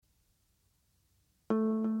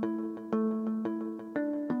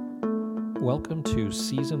Welcome to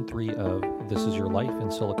Season 3 of This Is Your Life in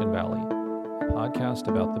Silicon Valley, a podcast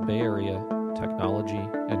about the Bay Area, technology,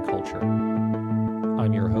 and culture.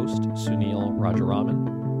 I'm your host, Sunil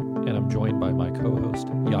Rajaraman, and I'm joined by my co-host,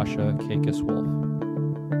 Yasha Kakis-Wolf.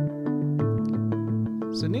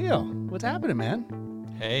 Sunil, what's happening,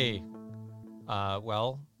 man? Hey,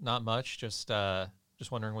 well, not much, just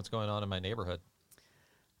wondering what's going on in my neighborhood.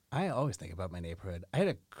 I always think about my neighborhood. I had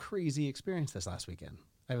a crazy experience this last weekend.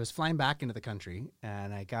 I was flying back into the country,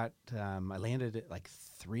 and I landed at like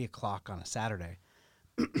 3 o'clock on a Saturday.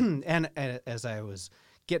 And as I was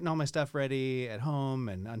getting all my stuff ready at home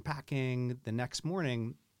and unpacking, the next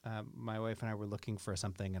morning, my wife and I were looking for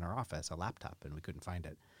something in our office, a laptop, and we couldn't find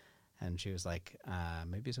it. And she was like,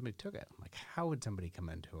 maybe somebody took it. I'm like, how would somebody come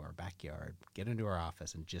into our backyard, get into our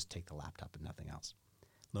office, and just take the laptop and nothing else?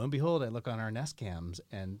 Lo and behold, I look on our Nest cams,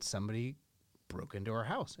 and somebody broke into our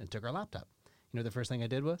house and took our laptop. You know the first thing I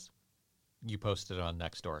did was? You posted it on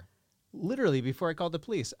Nextdoor. Literally, before I called the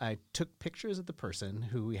police, I took pictures of the person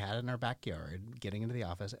who we had in our backyard getting into the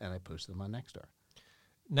office, and I posted them on Nextdoor.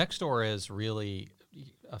 Nextdoor is really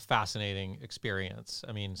a fascinating experience.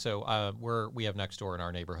 I mean, so we have Nextdoor in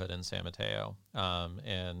our neighborhood in San Mateo,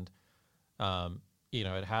 you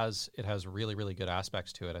know, it has really, really good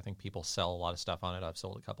aspects to it. I think people sell a lot of stuff on it. I've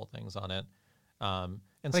sold a couple things on it. And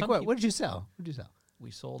like what? What did you sell? What did you sell? We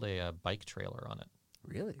sold a bike trailer on it.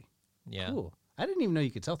 Really? Yeah. Cool. I didn't even know you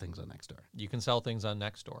could sell things on Nextdoor. You can sell things on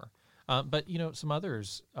Nextdoor. But, you know, some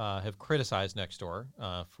others have criticized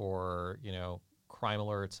Nextdoor for, you know, crime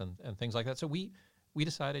alerts and things like that. So we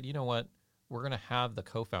decided, you know what, we're going to have the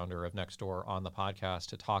co-founder of Nextdoor on the podcast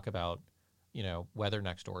to talk about, you know, whether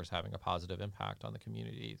Nextdoor is having a positive impact on the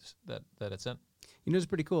communities that it's in. You know, it's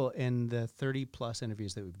pretty cool. In the 30-plus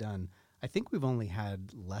interviews that we've done, I think we've only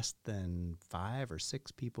had less than 5 or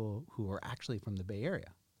 6 people who are actually from the Bay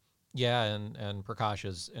Area. Yeah, and Prakash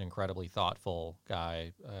is an incredibly thoughtful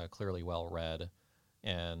guy, clearly well-read,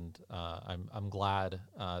 and I'm glad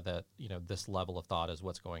that, you know, this level of thought is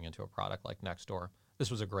what's going into a product like Nextdoor.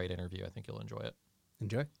 This was a great interview. I think you'll enjoy it.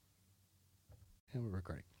 Enjoy. And we're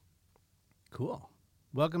recording. Cool.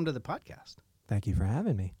 Welcome to the podcast. Thank you for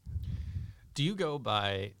having me. Do you go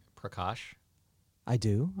by Prakash? I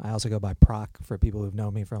do. I also go by Proc for people who've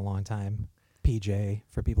known me for a long time. PJ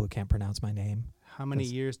for people who can't pronounce my name. How many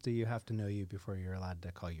years do you have to know you before you're allowed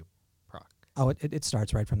to call you Proc? Oh, it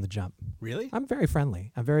starts right from the jump. Really? I'm very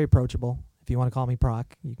friendly. I'm very approachable. If you want to call me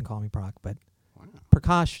Proc, you can call me Proc. But Wow.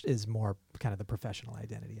 Prakash is more kind of the professional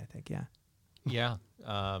identity, I think. Yeah. Yeah.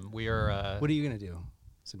 We are... What are you going to do,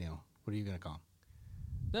 Sunil? What are you going to call him?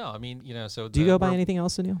 No, I mean, you know, so... Do you go by anything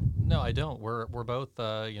else, Sunil? No, I don't. We're both,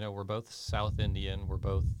 you know, we're both South Indian. We're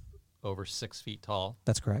both over 6 feet tall.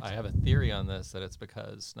 That's correct. I have a theory on this, that it's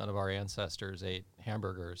because none of our ancestors ate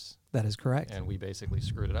hamburgers. That is correct. And we basically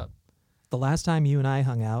screwed it up. The last time you and I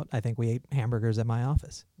hung out, I think we ate hamburgers at my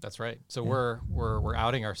office. That's right. So Yeah. we're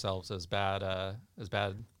outing ourselves as bad,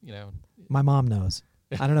 you know. My mom knows.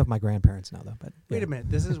 I don't know if my grandparents know, though. But Wait yeah. a minute.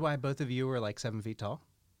 This is why both of you are like 7 feet tall?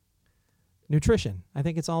 Nutrition. I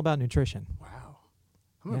think it's all about nutrition. Wow.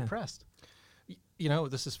 I'm Yeah. impressed. You know,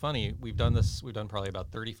 this is funny. We've done probably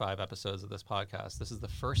about 35 episodes of this podcast. This is the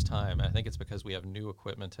first time, and I think it's because we have new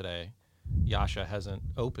equipment today. Yasha hasn't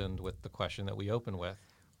opened with the question that we open with.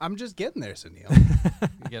 I'm just getting there, Sunil. You're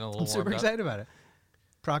getting a little I'm super warmed up. excited about it.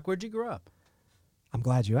 Proc, where'd you grow up? I'm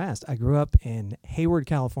glad you asked. I grew up in Hayward,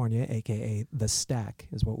 California, a.k.a. The Stack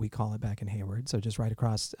is what we call it back in Hayward. So just right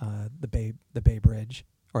across the Bay Bridge,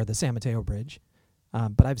 or the San Mateo Bridge.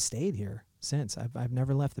 But I've stayed here since. I've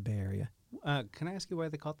never left the Bay Area. Can I ask you why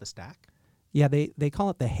they call it the Stack? Yeah, they call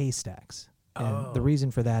it the Haystacks. And Oh. the reason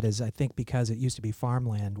for that is I think because it used to be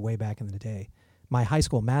farmland way back in the day. My high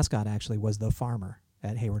school mascot actually was the farmer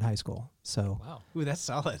at Hayward High School. So, Wow. Ooh, that's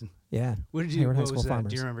solid. yeah. What did you? Hayward High What School was that? Farmers.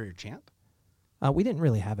 Do you remember your chant? We didn't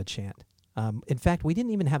really have a chant. In fact, we didn't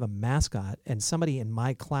even have a mascot, and somebody in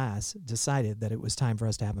my class decided that it was time for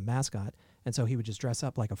us to have a mascot, and so he would just dress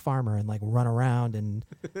up like a farmer and like run around and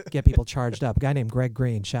get people charged up. A guy named Greg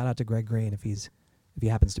Green. Shout out to Greg Green if he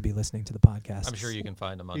happens to be listening to the podcast. I'm sure you can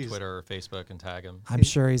find him on He's- Twitter or Facebook and tag him. I'm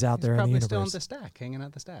sure he's out He's there in the probably universe. still in the Stack, hanging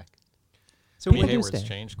out the Stack. So People Pete do Hayward's stay.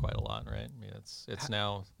 changed quite a lot, right? I mean, it's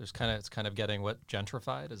now it's kind of getting what,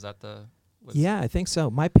 gentrified? Is that the Yeah, I think so.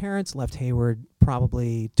 My parents left Hayward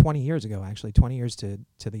probably 20 years ago, actually, 20 years to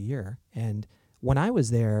the year. And when I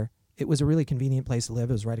was there, it was a really convenient place to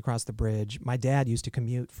live. It was right across the bridge. My dad used to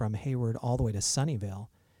commute from Hayward all the way to Sunnyvale.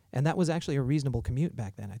 And that was actually a reasonable commute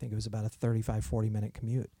back then. I think it was about a 35, 40-minute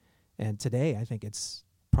commute. And today, I think it's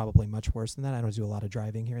probably much worse than that. I don't do a lot of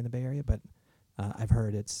driving here in the Bay Area, but I've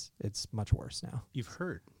heard it's much worse now. You've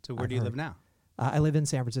heard. So where I've do you heard. live now? I live in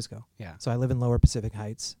San Francisco. Yeah. So I live in Lower Pacific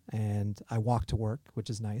Heights, and I walk to work, which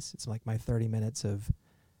is nice. It's like my 30 minutes of,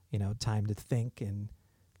 time to think and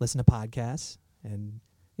listen to podcasts and,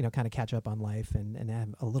 kind of catch up on life and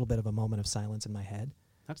have a little bit of a moment of silence in my head.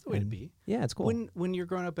 That's the way to And be. Yeah, it's cool. When you're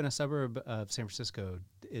growing up in a suburb of San Francisco,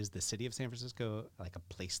 is the city of San Francisco like a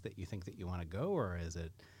place that you think that you want to go, or is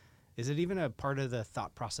it even a part of the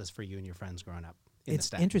thought process for you and your friends growing up in the It's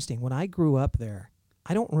Stack? interesting. When I grew up there,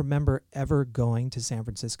 I don't remember ever going to San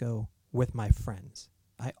Francisco with my friends.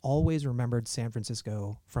 I always remembered San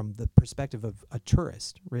Francisco from the perspective of a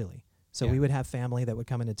tourist, really. So Yeah. we would have family that would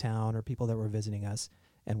come into town or people that were visiting us,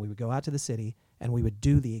 and we would go out to the city, and we would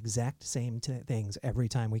do the exact same things every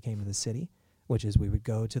time we came to the city, which is we would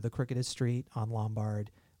go to the crookedest street on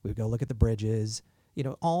Lombard. We would go look at the bridges,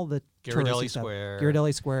 all the Ghirardelli touristy stuff. Square.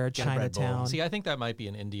 Ghirardelli Square, Get a Red Bull. Chinatown. See, I think that might be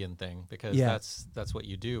an Indian thing because Yeah. that's what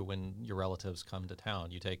you do when your relatives come to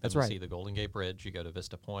town. You take them That's to right. see the Golden Gate Bridge. You go to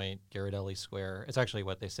Vista Point, Ghirardelli Square. It's actually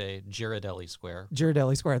what they say, Ghirardelli Square.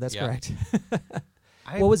 Ghirardelli Square, that's Yeah. correct.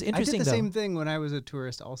 I What was I interesting, did the though- same thing when I was a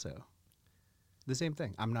tourist also. The same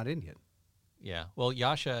thing. I'm not Indian. Yeah. Well,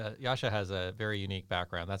 Yasha has a very unique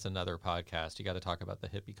background. That's another podcast. You got to talk about the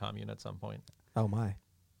hippie commune at some point. Oh, my.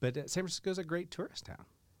 But San Francisco's a great tourist town.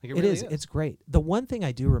 Like, It really is. It's great. The one thing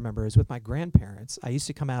I do remember is with my grandparents, I used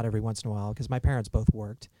to come out every once in a while because my parents both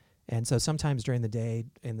worked. And so sometimes during the day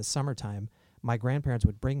in the summertime, my grandparents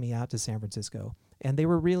would bring me out to San Francisco. And they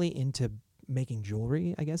were really into making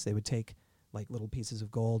jewelry, I guess. They would take like little pieces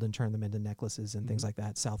of gold and turn them into necklaces and things like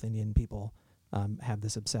that. South Indian people have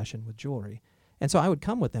this obsession with jewelry. And so I would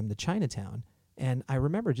come with them to Chinatown. And I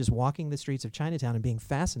remember just walking the streets of Chinatown and being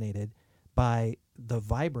fascinated by the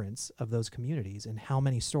vibrance of those communities and how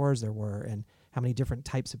many stores there were and how many different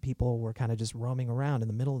types of people were kind of just roaming around in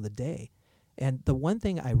the middle of the day. And the one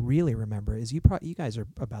thing I really remember is you guys are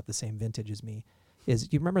about the same vintage as me, is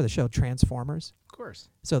you remember the show Transformers? Of course.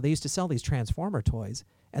 So they used to sell these Transformer toys,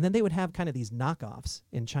 and then they would have kind of these knockoffs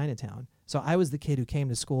in Chinatown. So I was the kid who came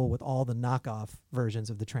to school with all the knockoff versions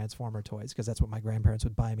of the Transformer toys because that's what my grandparents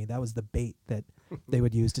would buy me. That was the bait that they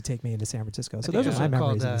would use to take me into San Francisco. So those are my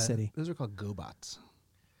memories of the city. Those are called GoBots.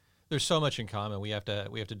 There's so much in common. We have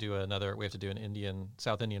to do an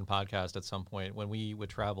South Indian podcast at some point. When we would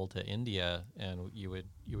travel to India and you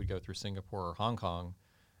would go through Singapore or Hong Kong,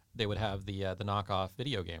 they would have the knockoff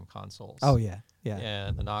video game consoles. Oh, yeah. Yeah.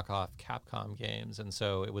 And the knockoff Capcom games, and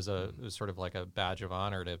so it was sort of like a badge of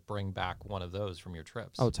honor to bring back one of those from your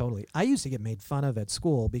trips. Oh, totally. I used to get made fun of at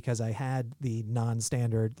school because I had the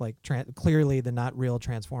non-standard, like clearly the not real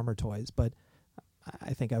Transformer toys, but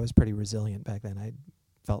I think I was pretty resilient back then. I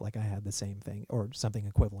felt like I had the same thing or something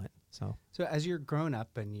equivalent. So So as you're growing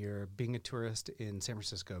up and you're being a tourist in San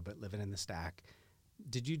Francisco but living in the Stack,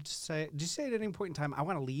 did you say at any point in time, I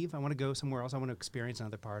want to leave, I want to go somewhere else, I want to experience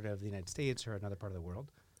another part of the United States or another part of the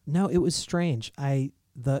world? no, it was strange.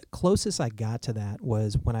 The closest I got to that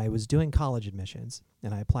was when I was doing college admissions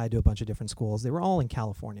and I applied to a bunch of different schools. They were all in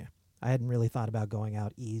California. I hadn't really thought about going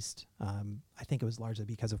out east. I think it was largely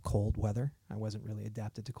because of cold weather. I wasn't really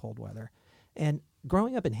adapted to cold weather. And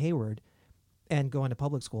growing up in Hayward and going to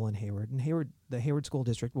public school in Hayward, the Hayward School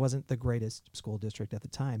District wasn't the greatest school district at the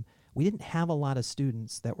time. We didn't have a lot of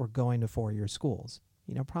students that were going to four-year schools.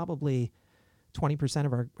 Probably 20%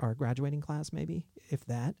 of our graduating class, maybe, if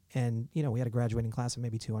that. And, we had a graduating class of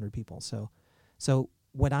maybe 200 people. So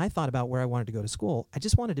when I thought about where I wanted to go to school, I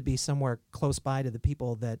just wanted to be somewhere close by to the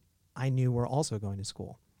people that I knew were also going to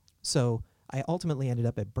school. So I ultimately ended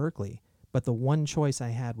up at Berkeley, but the one choice I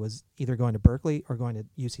had was either going to Berkeley or going to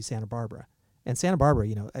UC Santa Barbara. And Santa Barbara,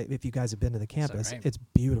 if you guys have been to the campus, right. it's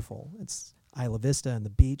beautiful. It's Isla Vista and the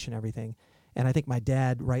beach and everything. And I think my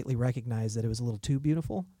dad rightly recognized that it was a little too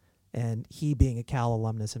beautiful. And he, being a Cal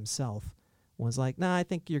alumnus himself, was like, nah, I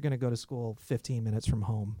think you're going to go to school 15 minutes from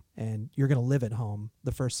home and you're going to live at home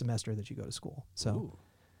the first semester that you go to school.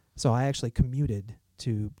 So I actually commuted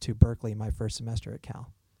to Berkeley my first semester at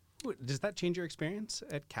Cal. Ooh, does that change your experience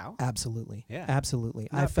at Cal? Absolutely. Yeah. Absolutely.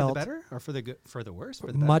 Not I felt for the better or for the worse? For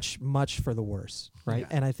the better? much for the worse, right?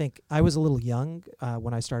 Yeah. And I think I was a little young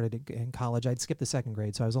when I started in college. I'd skipped the second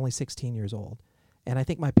grade, so I was only 16 years old. And I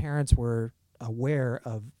think my parents were aware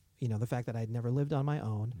of, the fact that I'd never lived on my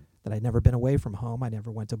own, that I'd never been away from home. I never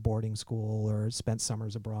went to boarding school or spent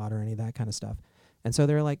summers abroad or any of that kind of stuff. And so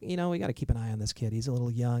they're like, we got to keep an eye on this kid. He's a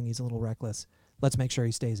little young. He's a little reckless. Let's make sure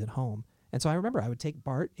he stays at home. And so I remember I would take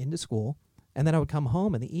Bart into school, and then I would come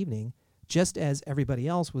home in the evening just as everybody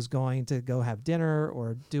else was going to go have dinner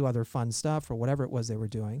or do other fun stuff or whatever it was they were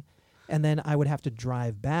doing. And then I would have to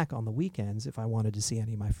drive back on the weekends if I wanted to see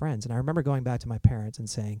any of my friends. And I remember going back to my parents and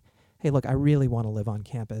saying, hey, look, I really want to live on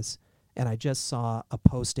campus. And I just saw a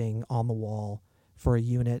posting on the wall for a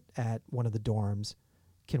unit at one of the dorms.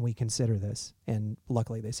 Can we consider this? And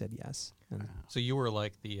luckily they said yes. And So you were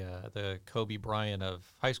like the Kobe Bryant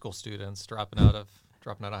of high school students, dropping out of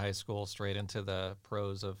high school straight into the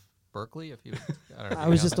pros of Berkeley. If you, I don't know. I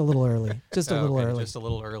was just a little early. Just a little Okay, early. Just a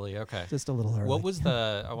little early. Okay. Just a little early. What was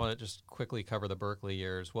the? I want to just quickly cover the Berkeley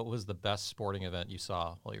years. What was the best sporting event you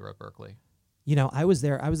saw while you were at Berkeley? You know, I was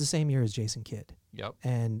there. I was the same year as Jason Kidd. Yep.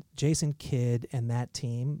 And Jason Kidd and that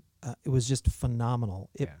team, it was just phenomenal.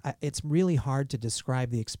 It's really hard to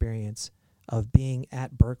describe the experience of being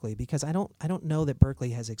at Berkeley because I don't know that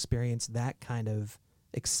Berkeley has experienced that kind of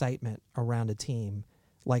excitement around a team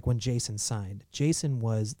like when Jason signed. Jason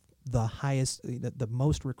was the highest, the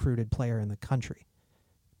most recruited player in the country.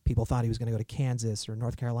 People thought he was going to go to Kansas or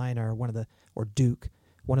North Carolina or Duke,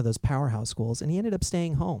 one of those powerhouse schools, and he ended up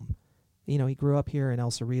staying home. You know, he grew up here in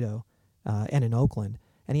El Cerrito and in Oakland,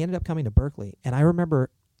 and he ended up coming to Berkeley. And I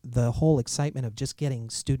remember the whole excitement of just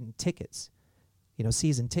getting student tickets, you know,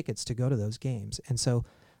 season tickets to go to those games. And so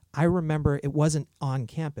I remember it wasn't on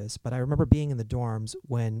campus, but I remember being in the dorms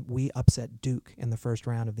when we upset Duke in the first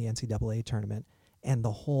round of the NCAA tournament, and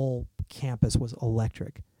the whole campus was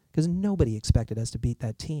electric because nobody expected us to beat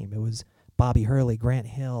that team. It was Bobby Hurley, Grant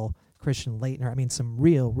Hill, Christian Laettner. I mean, some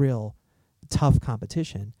real tough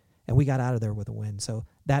competition, and we got out of there with a win. So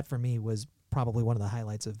that for me was probably one of the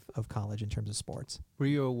highlights of college in terms of sports. Were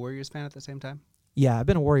you a Warriors fan at the same time? Yeah, I've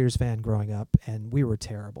been a Warriors fan growing up, and we were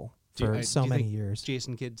terrible for so many years.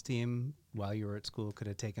 Jason Kidd's team, while you were at school, could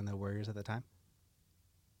have taken the Warriors at the time?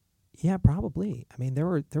 Yeah, probably. I mean, there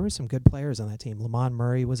were some good players on that team. Lamont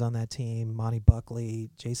Murray was on that team, Monty Buckley,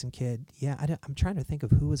 Jason Kidd. Yeah, I'm trying to think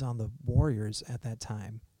of who was on the Warriors at that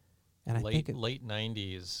time. And I think late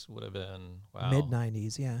 90s would have been, wow. Mid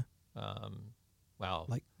 90s, yeah. Wow.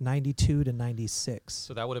 Like 92 to 96.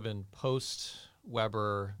 So that would have been post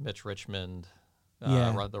Weber, Mitch Richmond,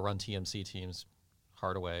 Yeah. the Run TMC teams,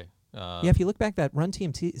 Hardaway. Yeah, if you look back, that Run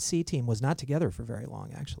TMC team was not together for very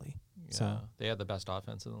long, actually. Yeah, So they had the best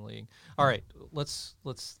offense in the league. All right, let's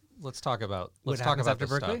talk about What talk happens about after this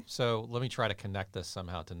Berkeley? stuff. So let me try to connect this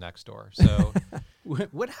somehow to Nextdoor. So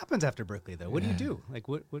What happens after Berkeley, though? What do you do? Like,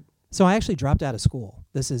 what? So I actually dropped out of school.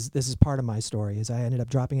 This is part of my story. Is I ended up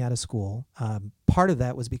dropping out of school. Part of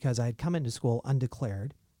that was because I had come into school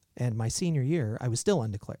undeclared, and my senior year I was still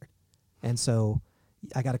undeclared, and so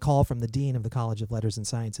I got a call from the dean of the College of Letters and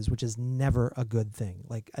Sciences, which is never a good thing.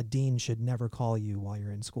 Like, a dean should never call you while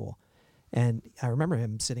you're in school. And I remember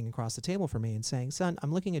him sitting across the table from me and saying, "Son,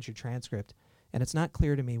 I'm looking at your transcript, and it's not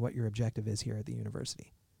clear to me what your objective is here at the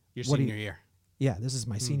university." Your What do senior year. Yeah, this is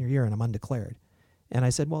my senior year and I'm undeclared. And I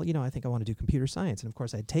said, well, I think I want to do computer science. And of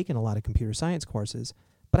course, I'd taken a lot of computer science courses,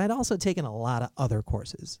 but I'd also taken a lot of other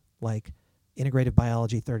courses, like Integrative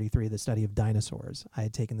Biology 33, the study of dinosaurs. I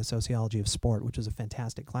had taken the Sociology of Sport, which was a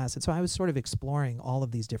fantastic class. And so I was sort of exploring all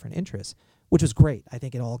of these different interests, which was great. I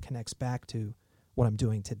think it all connects back to what I'm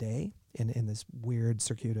doing today in this weird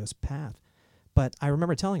circuitous path. But I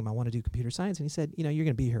remember telling him I want to do computer science, and he said, you're going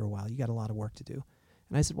to be here a while. You got a lot of work to do.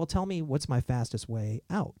 And I said, well, tell me what's my fastest way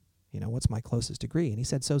out? What's my closest degree? And he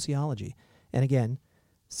said sociology. And again,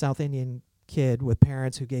 South Indian kid with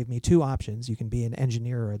parents who gave me two options. You can be an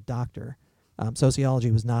engineer or a doctor.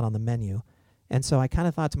 Sociology was not on the menu. And so I kind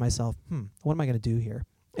of thought to myself, what am I going to do here?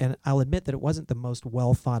 And I'll admit that it wasn't the most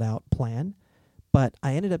well thought out plan, but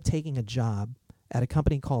I ended up taking a job at a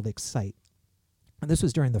company called Excite. And this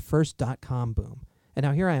was during the first .com boom. And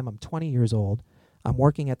now here I am, I'm 20 years old. I'm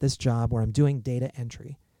working at this job where I'm doing data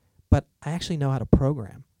entry, but I actually know how to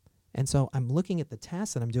program. And so I'm looking at the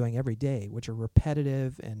tasks that I'm doing every day, which are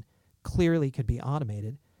repetitive and clearly could be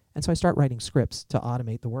automated. And so I start writing scripts to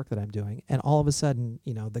automate the work that I'm doing. And all of a sudden,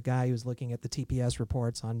 the guy who's looking at the TPS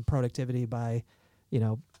reports on productivity by,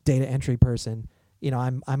 data entry person,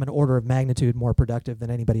 I'm an order of magnitude more productive than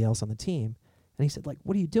anybody else on the team. And he said,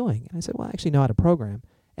 what are you doing? And I said, well, I actually know how to program.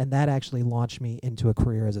 And that actually launched me into a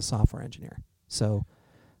career as a software engineer. So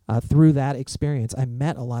through that experience, I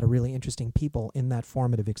met a lot of really interesting people in that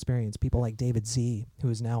formative experience. People like David Z, who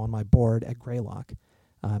is now on my board at Greylock.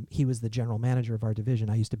 He was the general manager of our division.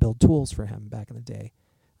 I used to build tools for him back in the day.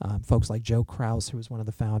 Folks like Joe Kraus, who was one of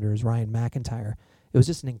the founders, Ryan McIntyre. It was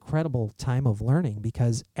just an incredible time of learning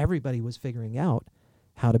because everybody was figuring out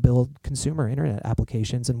how to build consumer internet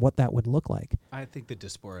applications and what that would look like. I think the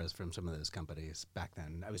diasporas from some of those companies back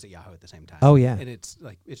then. I was at Yahoo at the same time. Oh, yeah. And it's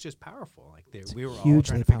just powerful. We were all hugely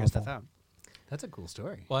trying to figure stuff powerful. out. That's a cool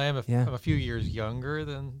story. Well, Yeah. I'm a few years younger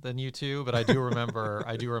than you two, but I do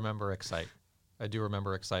remember Excite. I do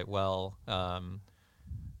remember Excite well.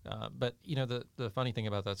 But the funny thing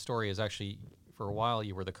about that story is actually for a while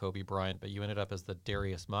you were the Kobe Bryant, but you ended up as the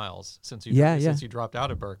Darius Miles since you dropped out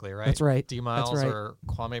of Berkeley, right? That's right. D Miles That's right. or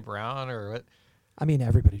Kwame Brown or what? I mean,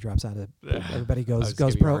 everybody drops out of. Everybody I goes was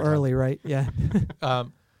giving you a pro hard time. early, right? Yeah.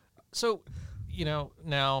 So,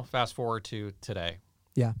 now fast forward to today,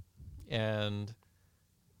 Yeah. and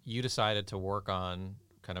you decided to work on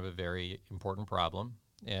kind of a very important problem,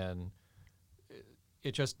 and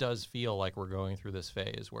it just does feel like we're going through this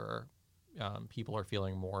phase where people are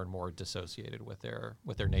feeling more and more dissociated with their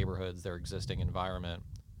neighborhoods, their existing environment.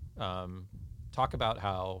 Talk about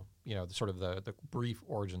how sort of the brief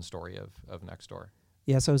origin story of Nextdoor.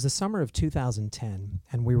 Yeah, so it was the summer of 2010,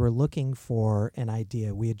 and we were looking for an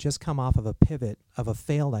idea. We had just come off of a pivot of a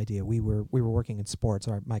failed idea. We were working in sports.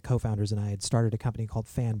 My co-founders and I had started a company called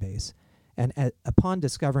Fanbase, and upon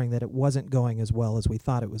discovering that it wasn't going as well as we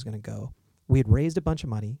thought it was going to go, we had raised a bunch of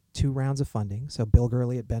money, 2 rounds of funding. So Bill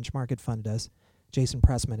Gurley at Benchmark had funded us. Jason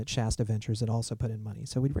Pressman at Shasta Ventures had also put in money.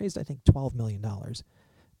 So we'd raised, I think, $12 million.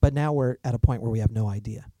 But now we're at a point where we have no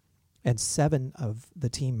idea. And 7 of the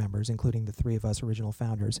team members, including the 3 of us original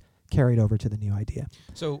founders, carried over to the new idea.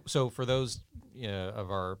 So for those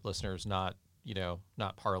of our listeners not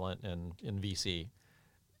parlant in VC,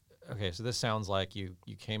 okay, so this sounds like you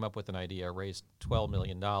came up with an idea, raised $12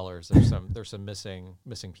 million. There's some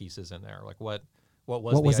missing pieces in there. Like what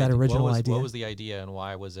was that original idea? What was the idea, and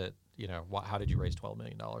why was it? How did you raise $12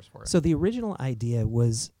 million for it? So the original idea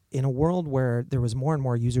was, in a world where there was more and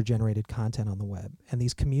more user-generated content on the web and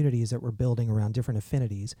these communities that were building around different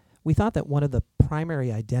affinities, we thought that one of the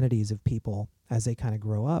primary identities of people as they kind of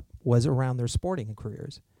grow up was around their sporting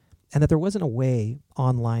careers, and that there wasn't a way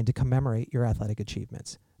online to commemorate your athletic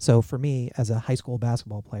achievements. So for me, as a high school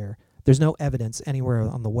basketball player, there's no evidence anywhere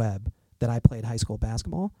on the web that I played high school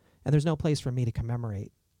basketball, and there's no place for me to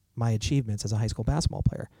commemorate my achievements as a high school basketball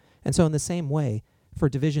player. And so in the same way, for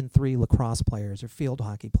Division III lacrosse players or field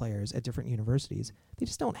hockey players at different universities, they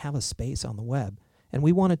just don't have a space on the web. And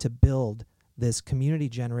we wanted to build this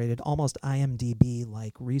community-generated, almost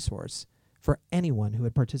IMDb-like resource for anyone who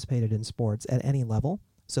had participated in sports at any level,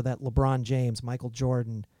 so that LeBron James, Michael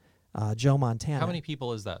Jordan, Joe Montana. How many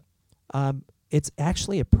people is that? It's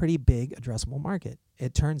actually a pretty big addressable market.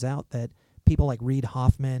 It turns out that people like Reid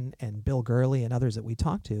Hoffman and Bill Gurley and others that we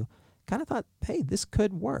talked to kind of thought, hey, this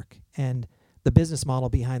could work. And the business model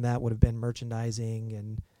behind that would have been merchandising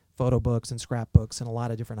and photo books and scrapbooks and a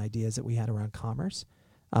lot of different ideas that we had around commerce.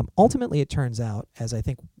 Ultimately, it turns out, as I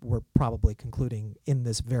think we're probably concluding in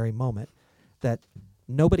this very moment, that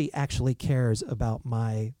nobody actually cares about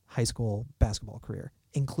my high school basketball career,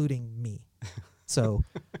 including me. So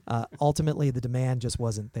ultimately, the demand just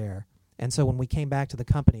wasn't there. And so when we came back to the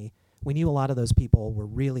company, we knew a lot of those people were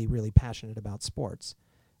really, really passionate about sports.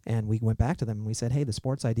 And we went back to them and we said, hey, the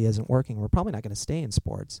sports idea isn't working. We're probably not going to stay in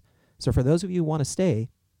sports. So for those of you who want to stay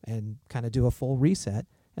and kind of do a full reset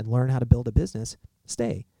and learn how to build a business,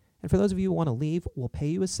 stay. And for those of you who want to leave, we'll pay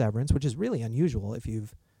you a severance, which is really unusual if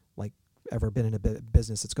you've ever been in a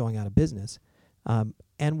business that's going out of business.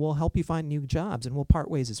 And we'll help you find new jobs, and we'll part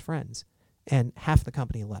ways as friends. And half the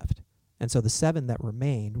company left. And so the 7 that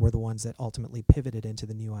remained were the ones that ultimately pivoted into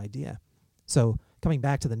the new idea. So coming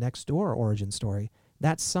back to the Nextdoor origin story,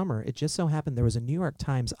 that summer, it just so happened there was a New York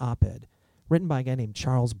Times op-ed written by a guy named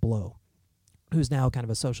Charles Blow, who's now kind of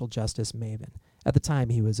a social justice maven. At the time,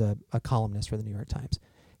 he was a columnist for the New York Times.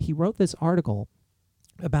 He wrote this article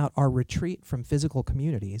about our retreat from physical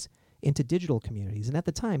communities into digital communities. And at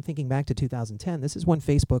the time, thinking back to 2010, this is when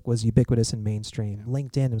Facebook was ubiquitous and mainstream.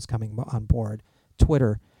 LinkedIn was coming on board,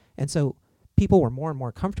 Twitter. And so people were more and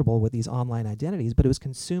more comfortable with these online identities, but it was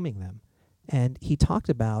consuming them. And he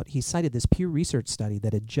cited this Pew Research study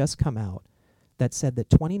that had just come out that said that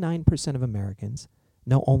 29% of Americans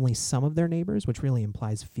know only some of their neighbors, which really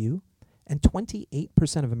implies few, and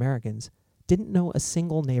 28% of Americans didn't know a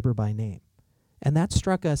single neighbor by name. And that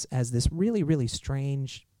struck us as this really, really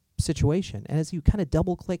strange situation. And as you kind of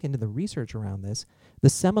double click into the research around this, the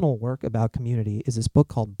seminal work about community is this book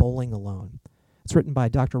called Bowling Alone. It's written by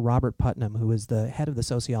Dr. Robert Putnam, who is the head of the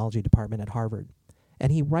sociology department at Harvard.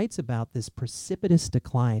 And he writes about this precipitous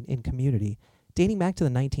decline in community dating back to the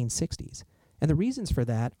 1960s. And the reasons for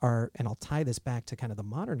that are, and I'll tie this back to kind of the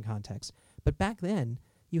modern context, but back then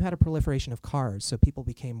you had a proliferation of cars, so people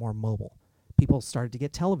became more mobile. People started to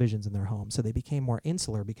get televisions in their homes, so they became more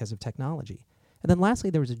insular because of technology. And then lastly,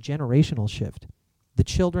 there was a generational shift. The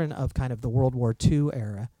children of kind of the World War II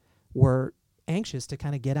era were anxious to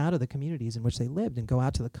kind of get out of the communities in which they lived and go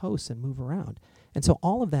out to the coast and move around. And so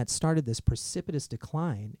all of that started this precipitous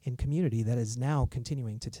decline in community that is now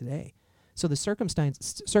continuing to today. So the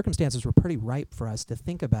circumstances were pretty ripe for us to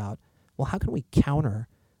think about, well, how can we counter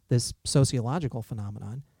this sociological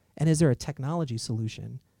phenomenon? And is there a technology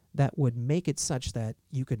solution that would make it such that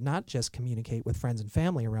you could not just communicate with friends and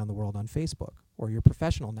family around the world on Facebook or your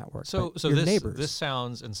professional network, So but your neighbors? this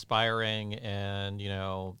sounds inspiring, and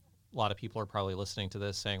a lot of people are probably listening to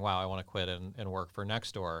this saying, "Wow, I want to quit and work for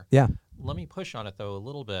Nextdoor." Yeah. Let me push on it though a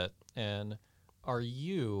little bit. And are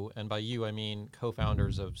you, and by you I mean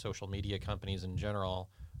co-founders of social media companies in general,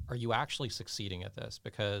 are you actually succeeding at this?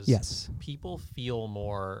 Because Yes. people feel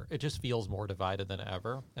more, it just feels more divided than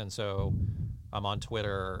ever. And so I'm on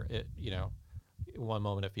Twitter, one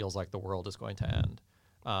moment it feels like the world is going to end.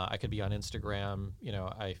 I could be on Instagram,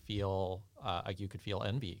 I feel like you could feel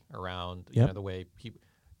envy around the way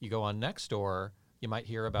you go on Nextdoor, you might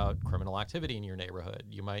hear about criminal activity in your neighborhood.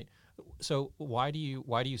 So why do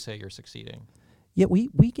you say you're succeeding? Yeah,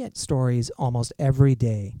 we get stories almost every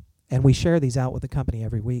day, and we share these out with the company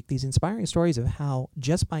every week, these inspiring stories of how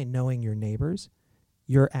just by knowing your neighbors,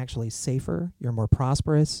 you're actually safer, you're more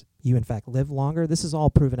prosperous, you in fact live longer. This is all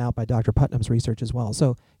proven out by Dr. Putnam's research as well.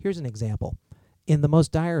 So here's an example. In the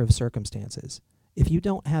most dire of circumstances, if you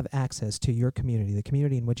don't have access to your community, the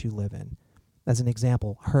community in which you live in, as an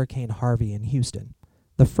example, Hurricane Harvey in Houston,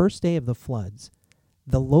 the first day of the floods,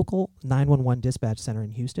 the local 911 dispatch center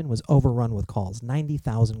in Houston was overrun with calls,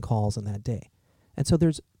 90,000 calls in that day. And so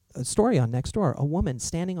there's a story on Nextdoor, a woman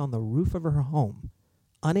standing on the roof of her home,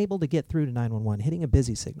 unable to get through to 911, hitting a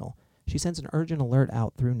busy signal. She sends an urgent alert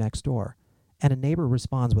out through Nextdoor, and a neighbor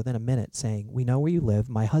responds within a minute saying, "We know where you live.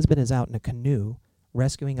 My husband is out in a canoe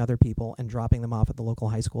rescuing other people and dropping them off at the local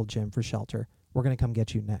high school gym for shelter. We're going to come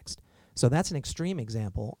get you next." So that's an extreme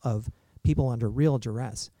example of people under real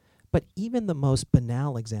duress. But even the most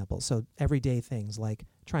banal examples, so everyday things like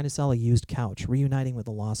trying to sell a used couch, reuniting with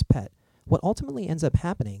a lost pet, what ultimately ends up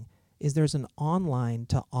happening is there's an online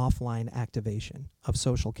to offline activation of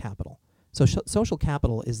social capital. So social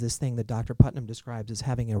capital is this thing that Dr. Putnam describes as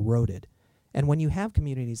having eroded. And when you have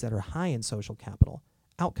communities that are high in social capital,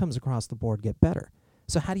 outcomes across the board get better.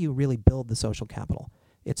 So how do you really build the social capital?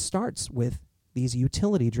 It starts with these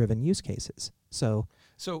utility-driven use cases. So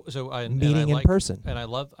meeting in person. And I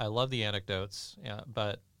love the anecdotes. Yeah,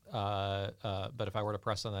 but if I were to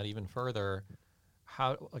press on that even further,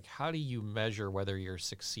 how do you measure whether you're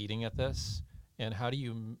succeeding at this, and how do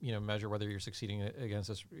you measure whether you're succeeding against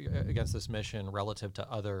this mission relative to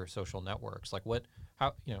other social networks? Like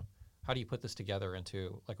how do you put this together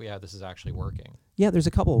into this is actually working? Yeah, there's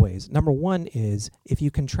a couple of ways. Number one is if you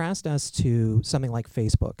contrast us to something like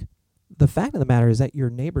Facebook, the fact of the matter is that your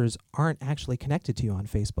neighbors aren't actually connected to you on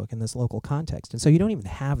Facebook in this local context. And so you don't even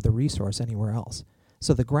have the resource anywhere else.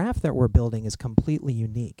 So the graph that we're building is completely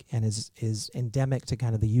unique and is endemic to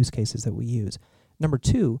kind of the use cases that we use. Number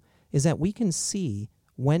two is that we can see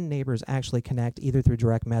when neighbors actually connect either through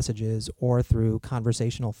direct messages or through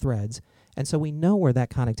conversational threads. And so we know where that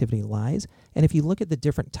connectivity lies. And if you look at the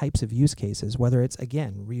different types of use cases, whether it's,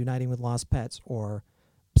 again, reuniting with lost pets or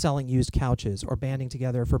selling used couches or banding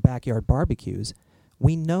together for backyard barbecues,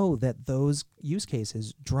 we know that those use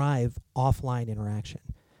cases drive offline interaction.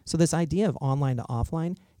 So this idea of online to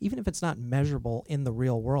offline, even if it's not measurable in the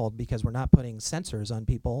real world because we're not putting sensors on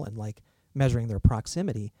people and measuring their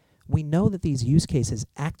proximity, we know that these use cases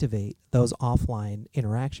activate those offline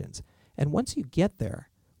interactions. And once you get there,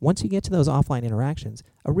 once you get to those offline interactions,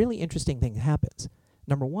 a really interesting thing happens.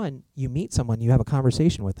 Number one, you meet someone, you have a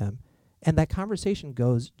conversation with them, and that conversation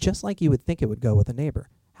goes just like you would think it would go with a neighbor.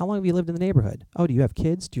 How long have you lived in the neighborhood? Oh, do you have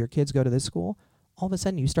kids? Do your kids go to this school? All of a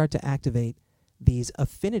sudden, you start to activate these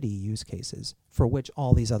affinity use cases for which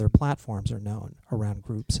all these other platforms are known around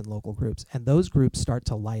groups and local groups. And those groups start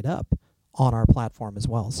to light up on our platform as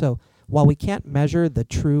well. So while we can't measure the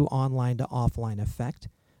true online to offline effect,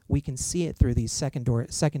 we can see it through these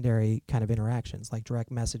secondary kind of interactions like direct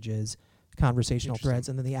messages, conversational threads,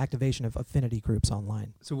 and then the activation of affinity groups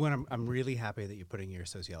online. So I'm really happy that you're putting your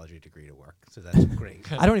sociology degree to work. So that's great.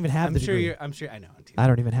 I don't even have the degree. I'm sure I know. I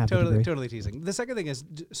don't even have the degree. Totally teasing. The second thing is,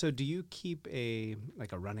 so do you keep a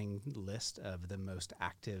running list of the most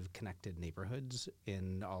active connected neighborhoods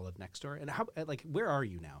in all of Nextdoor? And how where are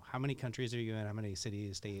you now? How many countries are you in? How many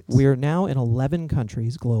cities, states? We're now in 11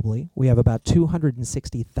 countries globally. We have about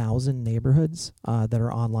 260,000 neighborhoods that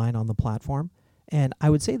are online on the platform. And I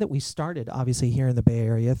would say that we started, obviously, here in the Bay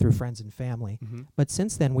Area through friends and family. Mm-hmm. But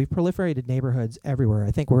since then, we've proliferated neighborhoods everywhere.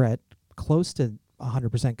 I think we're at close to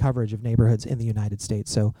 100% coverage of neighborhoods in the United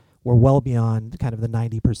States. So we're well beyond kind of the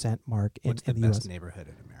 90% mark in What's the the best U.S. neighborhood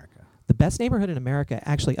in America? The best neighborhood in America,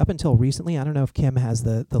 actually, up until recently, I don't know if Kim has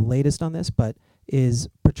the latest on this, but is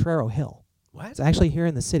Potrero Hill. What? It's actually here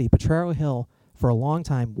in the city. Potrero Hill, for a long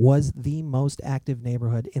time, was the most active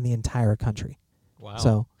neighborhood in the entire country. Wow.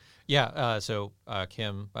 So, Yeah. So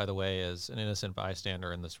Kim, by the way, is an innocent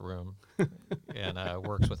bystander in this room and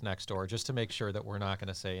works with Nextdoor just to make sure that we're not going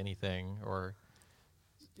to say anything or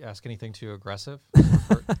ask anything too aggressive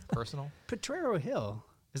or personal. Potrero Hill.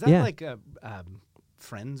 Is that Yeah. like a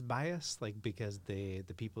friends bias? Like because the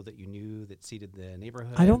people that you knew that seeded the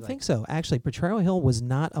neighborhood? I don't like, think so. Actually, Potrero Hill was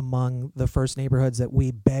not among the first neighborhoods that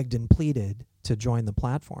we begged and pleaded to join the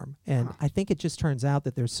platform. And Huh. I think it just turns out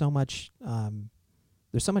that there's so much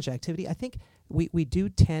activity. I think we do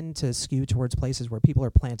tend to skew towards places where people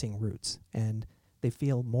are planting roots and they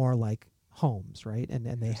feel more like homes, right? And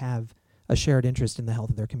they have a shared interest in the health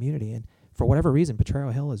of their community. And for whatever reason,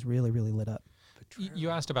 Potrero Hill is really, really lit up. You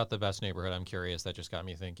asked about the best neighborhood. I'm curious. That just got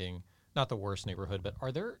me thinking, not the worst neighborhood, but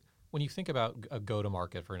are there, when you think about a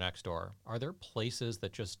go-to-market for Nextdoor, are there places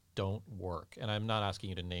that just don't work? And I'm not asking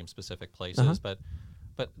you to name specific places, but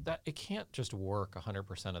that it can't just work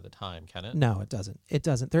 100% of the time, can it? No, it doesn't. It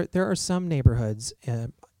doesn't. There are some neighborhoods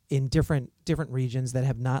in different regions that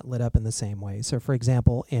have not lit up in the same way. So, for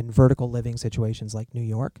example, in vertical living situations like New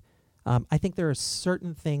York, I think there are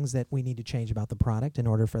certain things that we need to change about the product in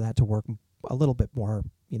order for that to work a little bit more,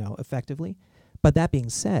 effectively. But that being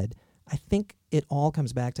said, I think it all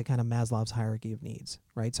comes back to kind of Maslow's hierarchy of needs,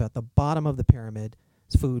 right? So at the bottom of the pyramid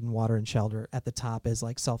is food and water and shelter. At the top is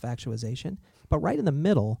like self-actualization. But right in the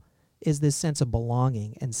middle is this sense of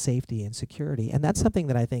belonging and safety and security. And that's something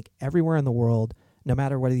that I think everywhere in the world, no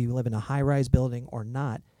matter whether you live in a high-rise building or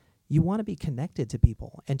not, you want to be connected to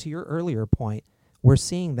people. And to your earlier point, we're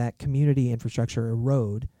seeing that community infrastructure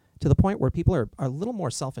erode to the point where people are a little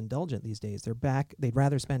more self-indulgent these days. They'd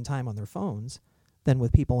rather spend time on their phones than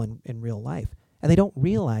with people in real life. And they don't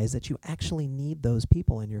realize that you actually need those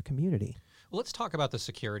people in your community. Well, let's talk about the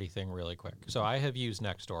security thing really quick. So I have used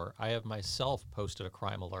Nextdoor. I have myself posted a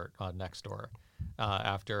crime alert on Nextdoor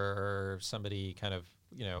after somebody kind of,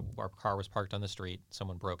 our car was parked on the street.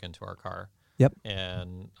 Someone broke into our car. Yep.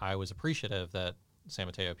 And I was appreciative that San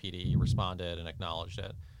Mateo PD responded and acknowledged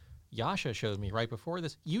it. Yasha showed me right before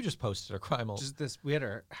this, you just posted a crime alert. We had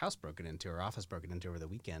our house broken into, our office broken into over the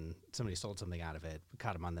weekend. Somebody stole something out of it. We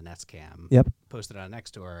caught him on the Nest Cam. Yep. Posted it on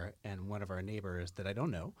Nextdoor, and one of our neighbors that I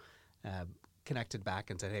don't know connected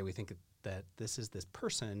back and said, "Hey, we think that this is this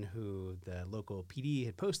person who the local PD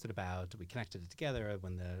had posted about." We connected it together.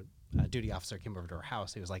 When the duty officer came over to our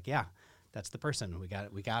house, he was like, "Yeah, that's the person. We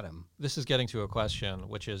got him." This is getting to a question,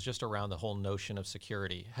 which is just around the whole notion of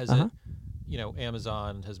security. Has Uh-huh. it,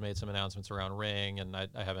 Amazon has made some announcements around Ring, and I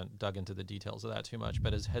haven't dug into the details of that too much,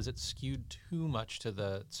 but has it skewed too much to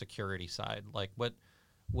the security side? Like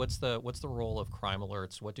what's the role of crime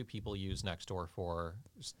alerts? What do people use Nextdoor for?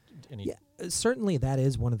 Certainly that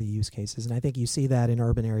is one of the use cases, and I think you see that in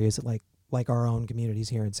urban areas like our own communities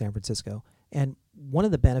here in San Francisco. And one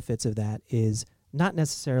of the benefits of that is not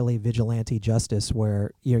necessarily vigilante justice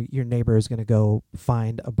where your neighbor is going to go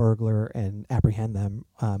find a burglar and apprehend them.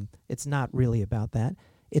 It's not really about that.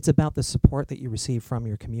 It's about the support that you receive from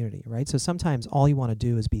your community, right? So sometimes all you want to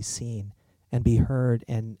do is be seen and be heard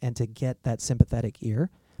and to get that sympathetic ear.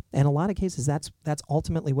 And in a lot of cases, that's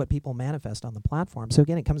ultimately what people manifest on the platform. So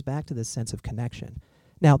again, it comes back to this sense of connection.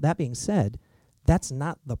 Now, that being said, that's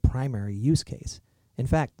not the primary use case. In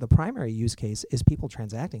fact, the primary use case is people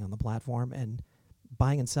transacting on the platform and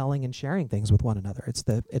buying and selling and sharing things with one another. It's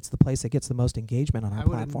the place that gets the most engagement on our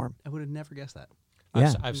platform. I would have never guessed that.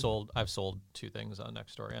 Yeah. I've sold 2 things on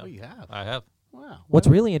Nextdoor. Yeah. Oh, you have? I have. Wow. What's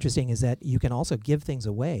really interesting is that you can also give things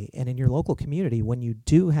away. And in your local community, when you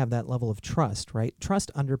do have that level of trust, right? Trust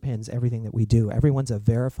underpins everything that we do. Everyone's a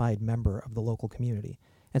verified member of the local community.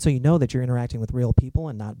 And so you know that you're interacting with real people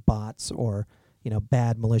and not bots or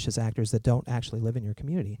bad malicious actors that don't actually live in your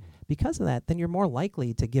community. Because of that, then you're more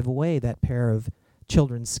likely to give away that pair of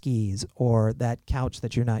children's skis or that couch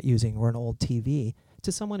that you're not using or an old TV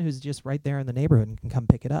to someone who's just right there in the neighborhood and can come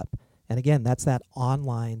pick it up. And again, that's that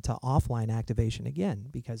online to offline activation again,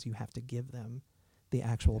 because you have to give them the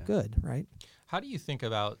actual good, right? How do you think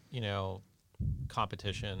about,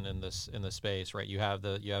 competition in this space, right? You have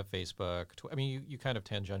Facebook. You kind of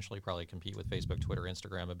tangentially probably compete with Facebook, Twitter,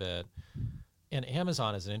 Instagram a bit. And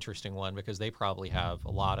Amazon is an interesting one because they probably have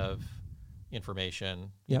a lot of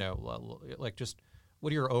information, like just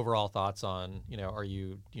what are your overall thoughts on, do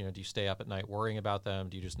you stay up at night worrying about them?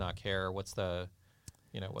 Do you just not care?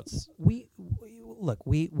 What's we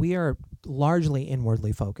are largely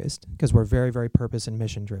inwardly focused because we're very, very purpose and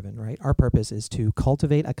mission driven, right? Our purpose is to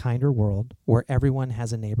cultivate a kinder world where everyone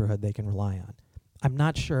has a neighborhood they can rely on. I'm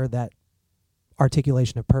not sure that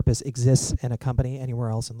articulation of purpose exists in a company anywhere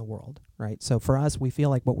else in the world, right? So for us, we feel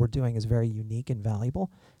like what we're doing is very unique and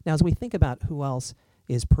valuable. Now, as we think about who else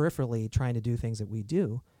is peripherally trying to do things that we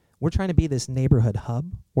do, we're trying to be this neighborhood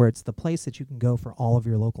hub where it's the place that you can go for all of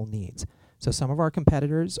your local needs. So some of our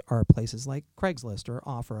competitors are places like Craigslist or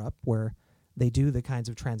OfferUp, where they do the kinds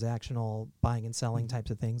of transactional buying and selling types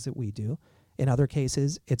of things that we do. In other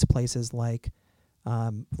cases, it's places like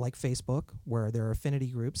Facebook, where there are affinity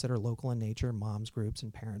groups that are local in nature, moms groups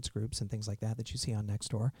and parents groups and things like that you see on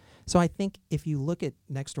Nextdoor. So I think if you look at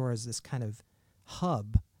Nextdoor as this kind of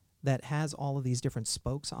hub that has all of these different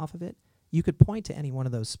spokes off of it, you could point to any one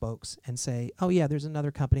of those spokes and say, oh yeah, there's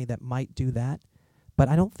another company that might do that. But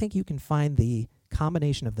I don't think you can find the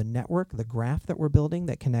combination of the network, the graph that we're building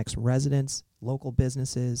that connects residents, local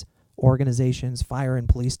businesses, organizations, fire and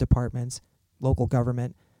police departments, local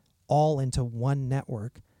government, all into one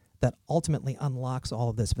network that ultimately unlocks all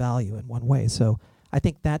of this value in one way. So I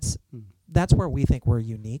think that's where we think we're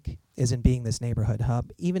unique, is in being this neighborhood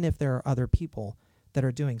hub, even if there are other people that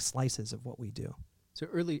are doing slices of what we do. So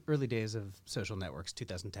early days of social networks,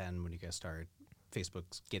 2010, when you guys started,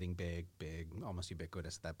 Facebook's getting big, almost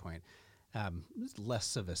ubiquitous at that point. It's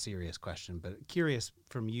less of a serious question, but curious,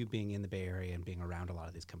 from you being in the Bay Area and being around a lot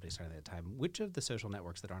of these companies starting at that time, which of the social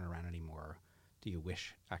networks that aren't around anymore do you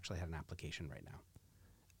wish actually had an application right now?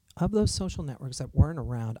 Of those social networks that weren't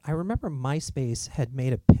around, I remember MySpace had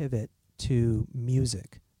made a pivot to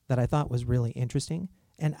music that I thought was really interesting,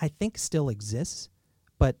 and I think still exists,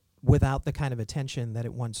 but without the kind of attention that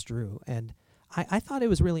it once drew. And I thought it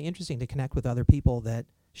was really interesting to connect with other people that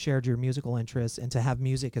shared your musical interests and to have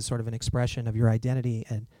music as sort of an expression of your identity.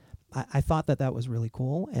 And I thought that was really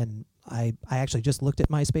cool. And I actually just looked at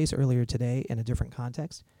MySpace earlier today in a different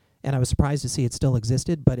context, and I was surprised to see it still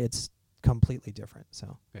existed, but it's completely different.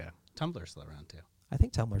 So yeah, Tumblr's still around too. I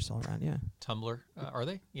think Tumblr's still around, yeah. Tumblr, are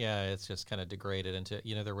they? Yeah, it's just kind of degraded into,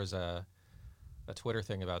 there was a Twitter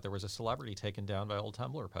thing about, there was a celebrity taken down by old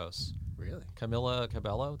Tumblr posts. Really? Camila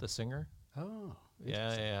Cabello, the singer. Oh,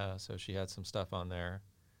 yeah. So she had some stuff on there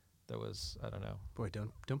that was, I don't know. Boy,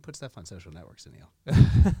 don't put stuff on social networks, Anil.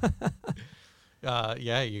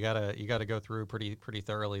 Yeah, you gotta go through pretty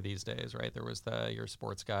thoroughly these days, right? There was your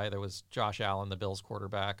sports guy. There was Josh Allen, the Bills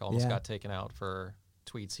quarterback, almost got taken out for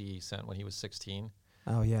tweets he sent when he was 16.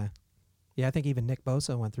 Oh yeah. Yeah, I think even Nick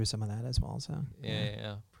Bosa went through some of that as well. So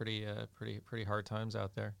yeah. Pretty hard times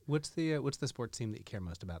out there. What's the sports team that you care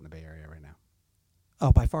most about in the Bay Area right now?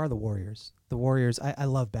 Oh, by far the Warriors. The Warriors, I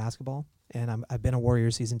love basketball, and I've been a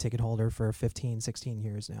Warriors season ticket holder for 15, 16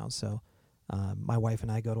 years now. So my wife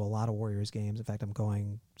and I go to a lot of Warriors games. In fact, I'm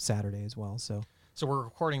going Saturday as well. So we're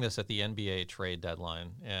recording this at the NBA trade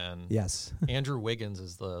deadline, and yes, Andrew Wiggins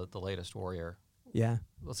is the latest Warrior. Yeah.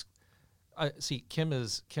 See, Kim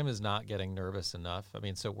is not getting nervous enough. I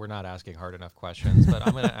mean, so we're not asking hard enough questions, but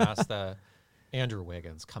I'm going to ask Andrew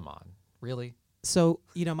Wiggins. Come on, really? So,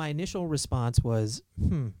 my initial response was,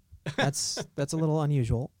 that's a little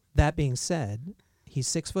unusual. That being said, he's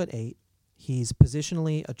 6'8". He's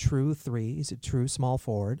positionally a true 3. He's a true small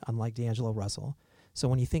forward, unlike D'Angelo Russell. So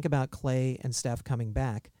when you think about Clay and Steph coming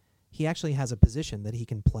back, he actually has a position that he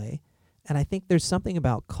can play. And I think there's something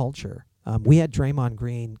about culture. We had Draymond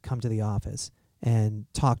Green come to the office and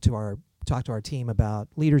talk to our team about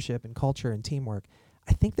leadership and culture and teamwork.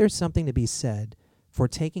 I think there's something to be said for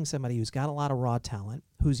taking somebody who's got a lot of raw talent,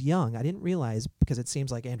 who's young. I didn't realize, because it seems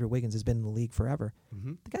like Andrew Wiggins has been in the league forever.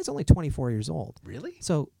 Mm-hmm. The guy's only 24 years old. Really?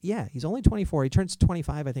 So, yeah, he's only 24. He turns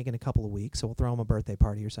 25, I think, in a couple of weeks, so we'll throw him a birthday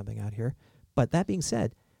party or something out here. But that being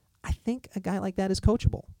said, I think a guy like that is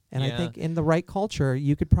coachable. And I think in the right culture,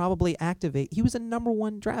 you could probably activate. He was a number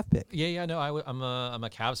 1 draft pick. Yeah. No, I'm a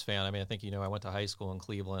Cavs fan. I mean, I think I went to high school in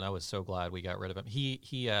Cleveland. I was so glad we got rid of him.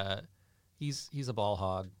 He's a ball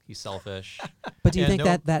hog. He's selfish. But do you think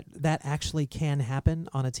that actually can happen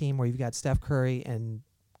on a team where you've got Steph Curry and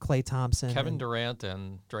Klay Thompson? Kevin Durant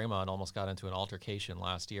and Draymond almost got into an altercation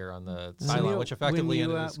last year on the sideline, which effectively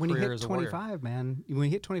ended his career as a Warrior. When you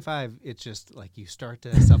hit 25, it's just like you start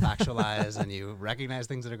to self-actualize and you recognize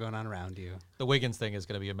things that are going on around you. The Wiggins thing is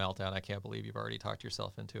going to be a meltdown. I can't believe you've already talked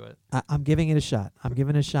yourself into it. I'm giving it a shot.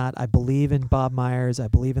 I believe in Bob Myers. I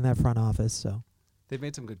believe in that front office. So they've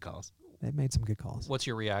made some good calls. What's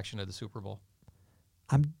your reaction to the Super Bowl?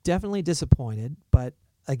 I'm definitely disappointed, but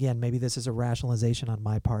again, maybe this is a rationalization on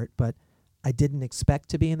my part, but I didn't expect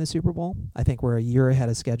to be in the Super Bowl. I think we're a year ahead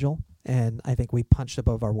of schedule, and I think we punched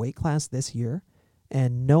above our weight class this year.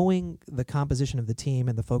 And knowing the composition of the team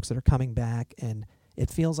and the folks that are coming back, and it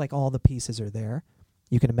feels like all the pieces are there.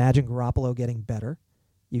 You can imagine Garoppolo getting better.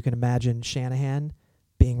 You can imagine Shanahan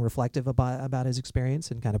being reflective about his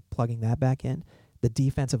experience and kind of plugging that back in. The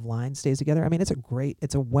defensive line stays together. I mean, it's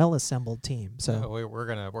a well-assembled team. So we're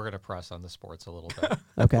gonna press on the sports a little bit.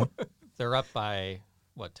 okay, They're up by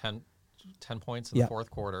 10 points in the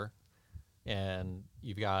fourth quarter, and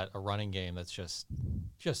you've got a running game that's just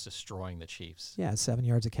destroying the Chiefs. yeah, 7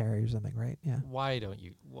 yards a carry or something, right? Yeah. Why don't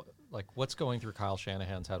you what's going through Kyle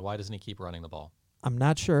Shanahan's head? Why doesn't he keep running the ball? I'm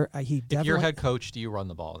not sure. He If definitely. you're head coach, do you run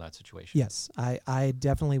the ball in that situation? Yes, I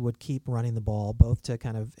definitely would keep running the ball, both to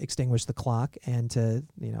kind of extinguish the clock and to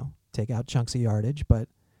take out chunks of yardage. But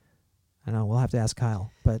I don't know. We'll have to ask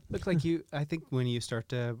Kyle. But Look like you. I think when you start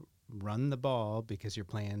to run the ball because you're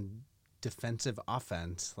playing defensive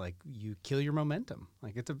offense, like you kill your momentum.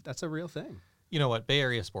 Like that's a real thing. You know what? Bay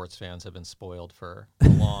Area sports fans have been spoiled for a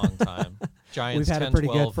long time. Giants we've had 10, it pretty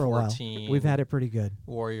 12, good for 14. a while. We've had it pretty good.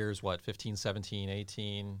 Warriors, 15, 17,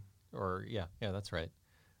 18, or yeah, that's right.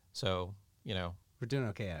 So, We're doing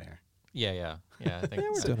okay out here. yeah. I think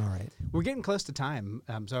We're doing all right. We're getting close to time,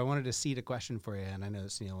 so I wanted to seed a question for you, and I know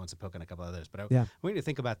Sunil wants to poke on a couple others, but I want you to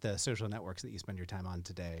think about the social networks that you spend your time on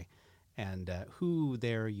today, and who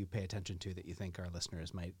there you pay attention to that you think our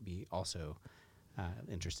listeners might be also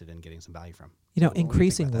interested in getting some value from. So what do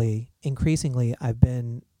you think about that? Increasingly, I've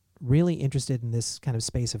been really interested in this kind of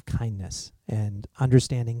space of kindness and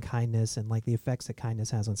understanding kindness and like the effects that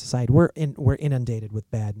kindness has on society. We're inundated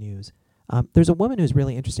with bad news. There's a woman who's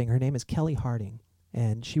really interesting. Her name is Kelly Harding,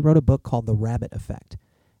 and she wrote a book called The Rabbit Effect,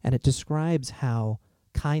 and it describes how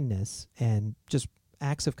kindness and just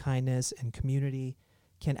acts of kindness and community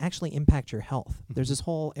can actually impact your health. There's this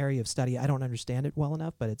whole area of study. I don't understand it well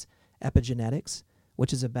enough, but it's epigenetics,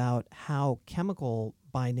 which is about how chemical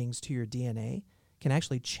bindings to your DNA can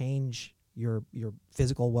actually change your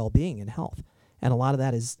physical well-being and health. And a lot of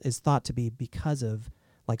that is thought to be because of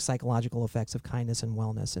like psychological effects of kindness and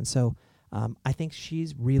wellness. And so I think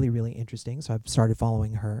she's really, really interesting. So I've started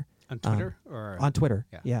following her. On Twitter or on Twitter.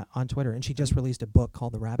 Yeah. Yeah, on Twitter. And she just released a book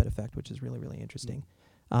called The Rabbit Effect, which is really, really interesting.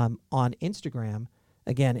 On Instagram,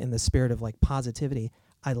 again, in the spirit of like positivity,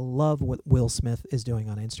 I love what Will Smith is doing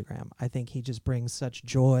on Instagram. I think he just brings such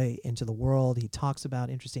joy into the world. He talks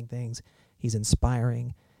about interesting things. He's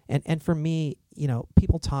inspiring. And for me,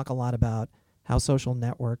 people talk a lot about how social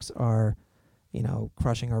networks are,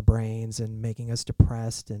 crushing our brains and making us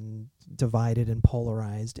depressed and divided and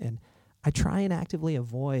polarized. And I try and actively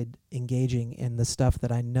avoid engaging in the stuff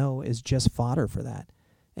that I know is just fodder for that.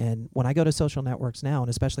 And when I go to social networks now, and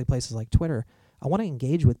especially places like Twitter, I want to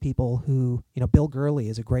engage with people who, Bill Gurley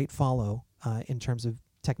is a great follow in terms of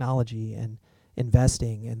technology and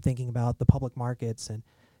investing and thinking about the public markets. And,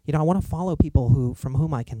 I want to follow people from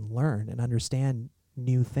whom I can learn and understand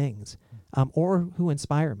new things or who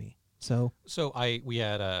inspire me. So we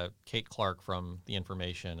had Kate Clark from The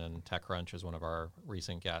Information and TechCrunch as one of our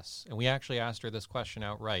recent guests, and we actually asked her this question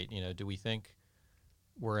outright. Do we think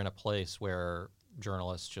we're in a place where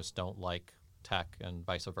journalists just don't like tech and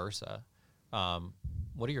vice versa?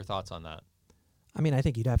 What are your thoughts on that? I mean, I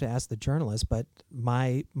think you'd have to ask the journalist, but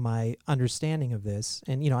my understanding of this,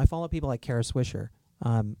 and I follow people like Kara Swisher.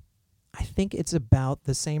 I think it's about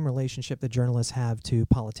the same relationship that journalists have to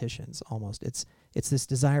politicians. Almost, it's this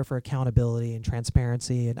desire for accountability and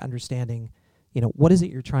transparency and understanding. What is it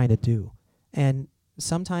you're trying to do? And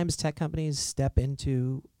sometimes tech companies step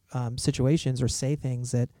into situations or say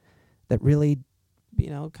things that really,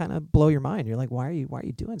 kind of blow your mind. You're like, why are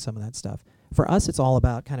you doing some of that stuff? For us, it's all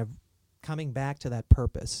about kind of coming back to that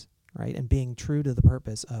purpose, right? And being true to the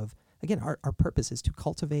purpose of, again, our purpose is to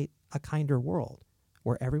cultivate a kinder world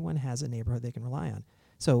where everyone has a neighborhood they can rely on.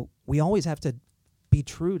 So we always have to be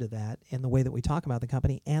true to that in the way that we talk about the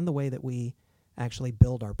company and the way that we actually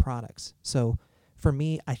build our products. So for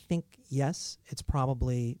me, I think, yes, it's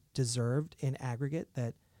probably deserved in aggregate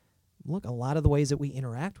that, look, a lot of the ways that we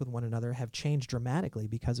interact with one another have changed dramatically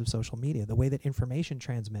because of social media. The way that information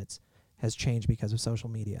transmits has changed because of social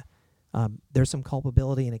media. There's some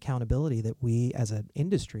culpability and accountability that we as an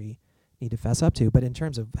industry need to fess up to. But in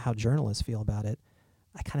terms of how journalists feel about it,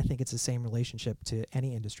 I kind of think it's the same relationship to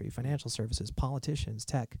any industry: financial services, politicians,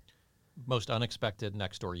 tech. Most unexpected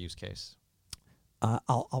Nextdoor use case?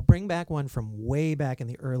 I'll bring back one from way back in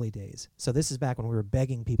the early days. So this is back when we were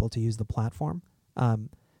begging people to use the platform.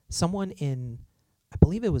 Someone in, I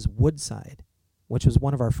believe it was Woodside, which was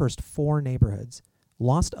one of our first 4 neighborhoods,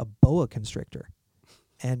 lost a boa constrictor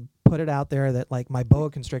and put it out there that like my boa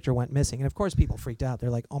constrictor went missing. And of course people freaked out. They're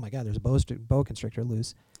like, oh my God, there's a boa constrictor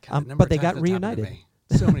loose. God, the number but of they times got that's happened to reunited. me.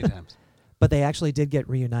 So many times. but they actually did get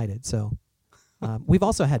reunited. So we've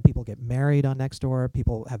also had people get married on Nextdoor.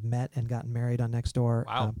 People have met and gotten married on Nextdoor.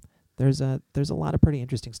 Wow. There's a lot of pretty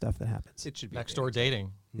interesting stuff that happens. It should be Next door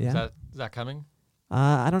dating. Yeah. Is that coming?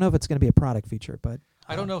 I don't know if it's going to be a product feature, but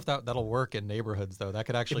I don't know if that'll work in neighborhoods though. That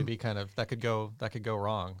could actually be kind of that could go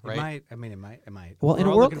wrong, right? It might. I mean, it might. well, We're in a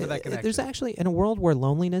all world, looking for that there's connection. actually in a world where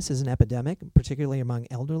loneliness is an epidemic, particularly among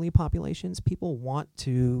elderly populations, people want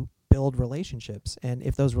to build relationships, and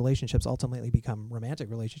if those relationships ultimately become romantic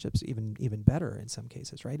relationships, even better in some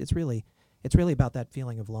cases, right? It's really about that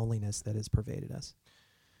feeling of loneliness that has pervaded us.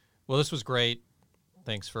 Well, this was great.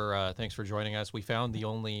 Thanks for joining us. We found the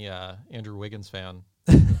only Andrew Wiggins fan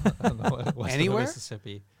on the west Anywhere? of the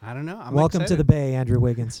Mississippi. I don't know. I'm Welcome to excited. the Bay, Andrew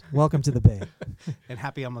Wiggins. Welcome to the Bay. And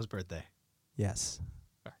happy almost birthday. Yes.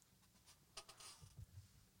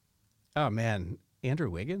 Oh man, Andrew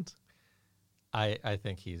Wiggins. I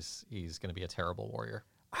think he's going to be a terrible warrior.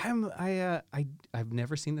 I've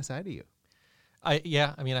never seen the side of you. I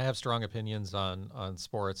mean, I have strong opinions on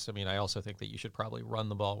sports. I mean, I also think that you should probably run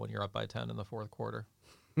the ball when you're up by 10 in the fourth quarter.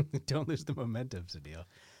 Don't lose the momentum, Sadil.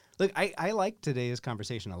 Look, I like today's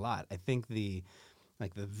conversation a lot. I think the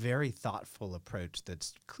very thoughtful approach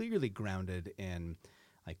that's clearly grounded in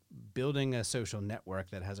like building a social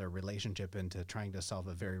network that has a relationship into trying to solve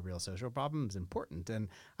a very real social problem is important. And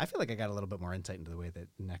I feel like I got a little bit more insight into the way that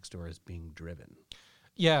Nextdoor is being driven.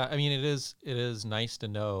 Yeah, I mean, it is nice to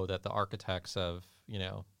know that the architects of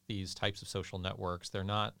these types of social networks, they're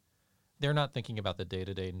not thinking about the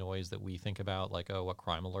day-to-day noise that we think about, like, oh, what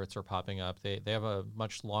crime alerts are popping up. They have a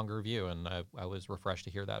much longer view, and I was refreshed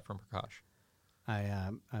to hear that from Prakash.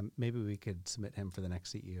 Maybe we could submit him for the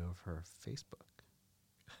next CEO of her Facebook.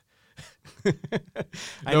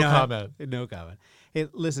 No comment. No comment. Hey,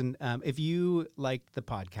 listen, if you liked the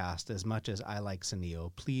podcast as much as I like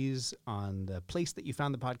Sunil, please, on the place that you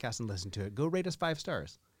found the podcast and listen to it, go rate us 5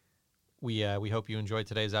 stars. We hope you enjoyed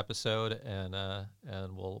today's episode, and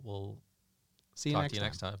we'll See you talk next to you time.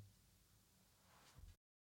 next time.